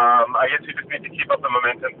 I guess we just need to keep up the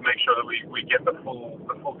momentum to make sure that we get the full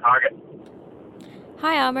target.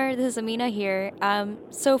 Hi, Amr. This is Amina here.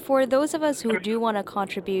 So for those of us who do want to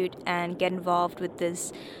contribute and get involved with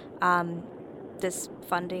this this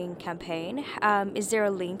funding campaign, is there a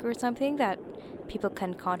link or something that people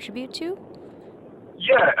can contribute to?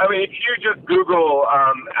 Yeah, if you just Google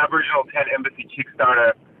Aboriginal Tent Embassy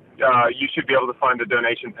Kickstarter, you should be able to find the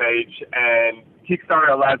donation page. And Kickstarter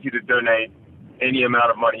allows you to donate any amount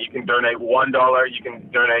of money. You can donate $1, you can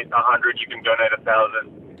donate 100, you can donate 1,000.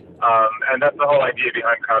 And that's the whole idea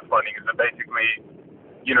behind crowdfunding, is that basically,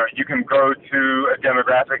 you can go to a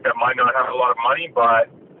demographic that might not have a lot of money, but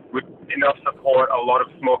with enough support, a lot of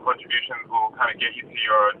small contributions will kind of get you to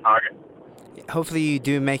your target. Hopefully you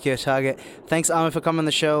do make your target. Thanks, Amir, for coming on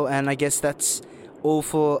the show, and I guess that's all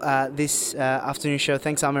for this afternoon show.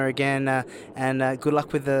 Thanks, Amir, again, and good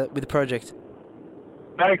luck with the project.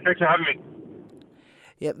 Thanks for having me.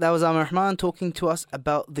 Yep, that was Amir Rahman talking to us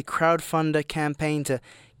about the crowdfunder campaign to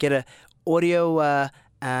get a audio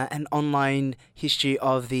and online history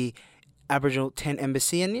of the Aboriginal Tent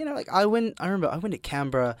Embassy. And I remember I went to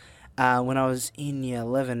Canberra when I was in year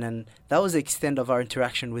 11, and that was the extent of our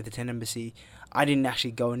interaction with the Tent Embassy. I didn't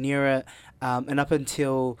actually go near it, and up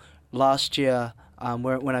until last year,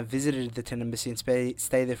 when I visited the Tent Embassy and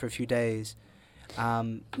stayed there for a few days,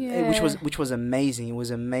 which was amazing. It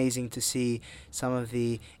was amazing to see some of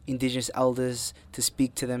the Indigenous elders, to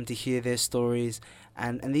speak to them, to hear their stories,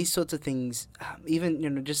 and these sorts of things.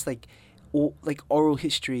 Even just like oral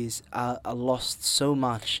histories are lost so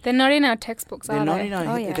much. They're not in our textbooks, They're not in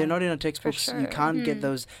our textbooks. For sure. You can't get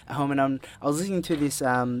those at home. And I was listening to this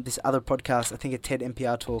other podcast, I think a TED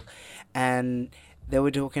NPR talk, and they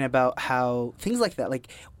were talking about how things like that, like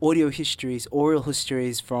audio histories, oral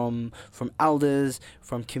histories from elders,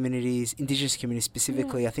 from communities, Indigenous communities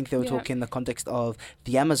specifically. I think they were talking in the context of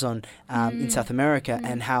the Amazon in South America,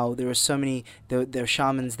 and how there are so many, there are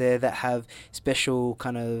shamans there that have special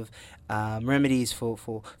kind of remedies for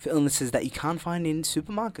illnesses that you can't find in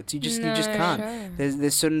supermarkets. You just can't. Sure.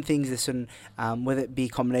 There's certain things, there's certain whether it be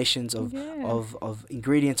combinations of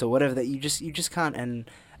ingredients or whatever that you just can't. And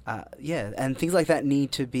and things like that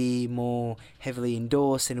need to be more heavily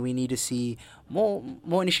endorsed, and we need to see more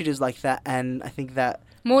initiatives like that. And I think that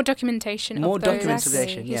more documentation of those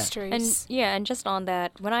histories. And just on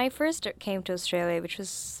that, when I first came to Australia, which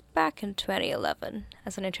was back in 2011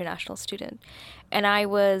 as an international student, and I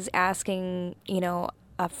was asking,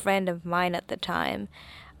 a friend of mine at the time,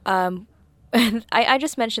 I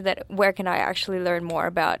just mentioned that where can I actually learn more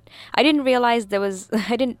about. I didn't realize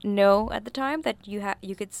I didn't know at the time that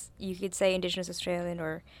you could say Indigenous Australian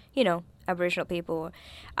or Aboriginal people.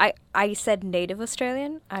 I said Native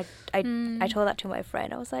Australian. I told that to my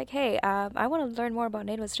friend. I was like, hey, I want to learn more about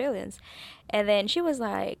Native Australians, and then she was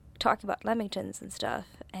like talking about Lamingtons and stuff,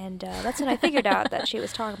 and that's when I figured out that she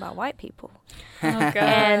was talking about white people. Oh God.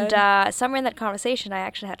 And somewhere in that conversation, I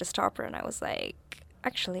actually had to stop her, and I was like,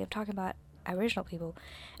 actually, I'm talking about Aboriginal people,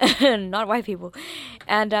 not white people.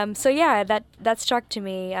 And that struck to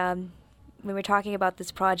me when we're talking about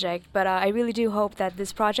this project. But I really do hope that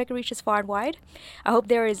this project reaches far and wide. I hope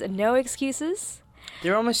there is no excuses.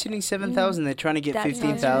 They're almost hitting 7,000. They're trying to get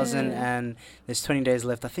 15,000, and there's 20 days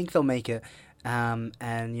left. I think they'll make it. And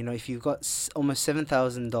if you've got almost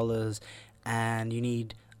 $7,000 and you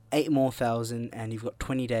need 8,000 more, and you've got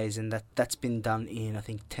 20 days, and that's been done in, I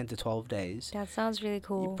think, 10 to 12 days. That sounds really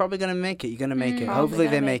cool. You're probably going to make it. You're going to make it. Hopefully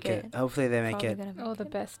they make it. Hopefully they make it. All the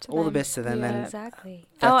best to them. All the best to them. Yeah. Exactly.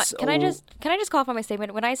 Can I just qualify my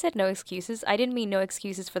statement? When I said no excuses, I didn't mean no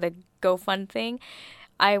excuses for the GoFund thing.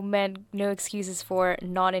 I meant no excuses for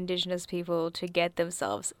non-Indigenous people to get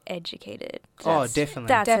themselves educated. Definitely.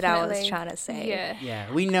 That's what I was trying to say.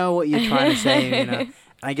 Yeah, we know what you're trying to say,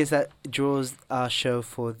 I guess that draws our show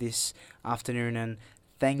for this afternoon, and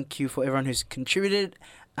thank you for everyone who's contributed,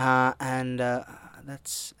 and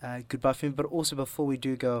that's goodbye for me. But also, before we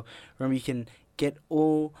do go, remember you can get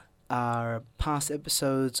all our past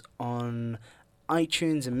episodes on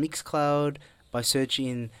iTunes and Mixcloud by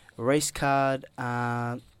searching Race Card,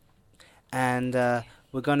 and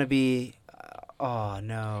we're going to be... Oh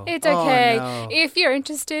no! It's okay. No. If you're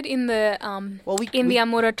interested in the the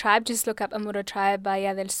Amuro tribe, just look up Amuro tribe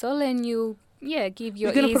Bahía del Sol, and you give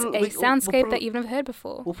your ears a soundscape that you've never heard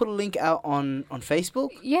before. We'll put a link out on Facebook.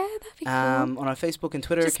 Yeah, that'd be cool. On our Facebook and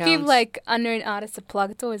Twitter just accounts. Just give unknown artists a plug.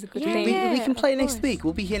 It's always a good thing. We can play next week.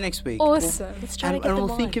 We'll be here next week. Awesome. Let's try to get we'll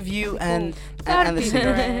think of you and the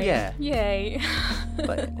singer. Yeah. Yay.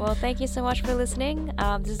 Well, thank you so much for listening.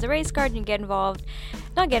 This is the Race Card. You can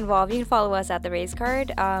not get involved. You can follow us at the Race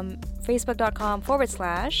Card. Facebook.com/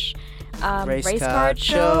 Race Card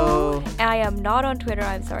Show. I am not on Twitter.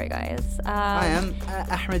 I'm sorry, guys. I am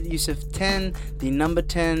Ahmed Yusuf 10, the number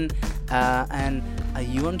 10. And are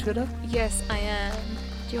you on Twitter? Yes, I am.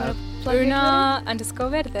 Do you want to plug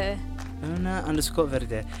Una_Verde.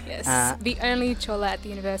 Una_Verde. Yes. The only Chola at the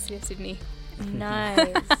University of Sydney.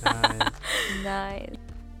 Nice. Nice.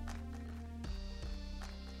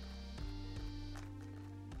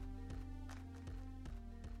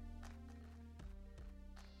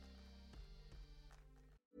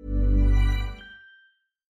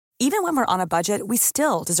 Even when we're on a budget, we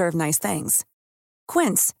still deserve nice things.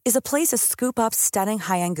 Quince is a place to scoop up stunning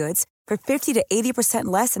high-end goods for 50 to 80%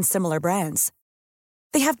 less than similar brands.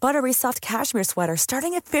 They have buttery soft cashmere sweaters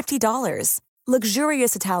starting at $50,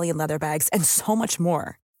 luxurious Italian leather bags, and so much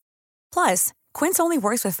more. Plus, Quince only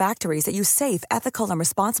works with factories that use safe, ethical, and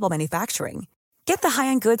responsible manufacturing. Get the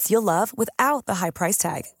high-end goods you'll love without the high price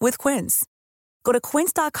tag with Quince. Go to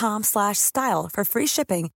quince.com/style for free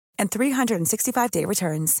shipping and 365-day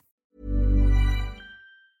returns.